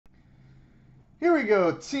Here we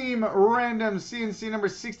go. Team Random C&C number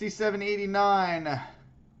 6789.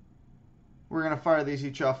 We're going to fire these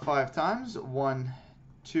each off 5 times. 1,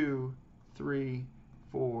 2, 3,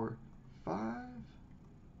 4, 5.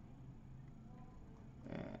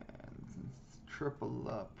 And triple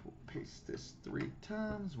up. We'll paste this 3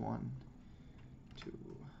 times. 1, 2,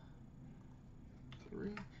 3.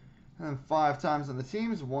 And then 5 times on the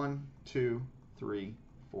teams. 1, 2, 3,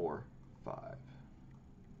 4, 5.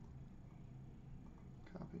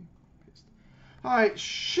 All right,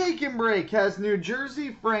 Shake and Break has New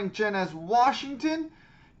Jersey. Frank Jen has Washington.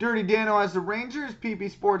 Dirty Dano has the Rangers. PP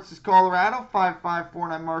Sports is Colorado.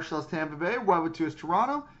 5549 Marshall has Tampa Bay. Webber 2 is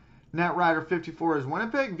Toronto. Net Rider 54 is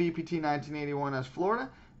Winnipeg. VPT 1981 has Florida.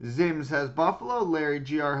 Zims has Buffalo. Larry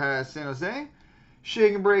GR has San Jose.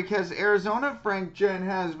 Shake and Break has Arizona. Frank Jen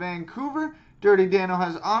has Vancouver. Dirty Dano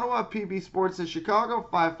has Ottawa. PP Sports has Chicago.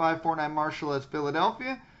 5549 Marshall has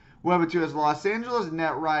Philadelphia. Webber 2 has Los Angeles.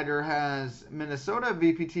 Net Rider has Minnesota.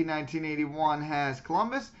 VPT 1981 has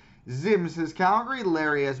Columbus. Zims has Calgary.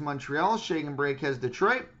 Larry has Montreal. Shake and Break has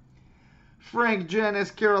Detroit. Frank Jen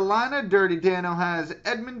has Carolina. Dirty Dano has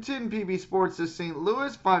Edmonton. PB Sports has St.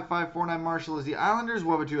 Louis. 5549 Marshall has the Islanders.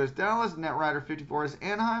 Webber 2 has Dallas. Net Rider 54 has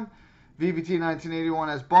Anaheim. VPT 1981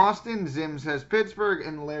 has Boston. Zims has Pittsburgh.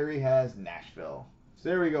 And Larry has Nashville. So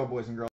there we go, boys and girls.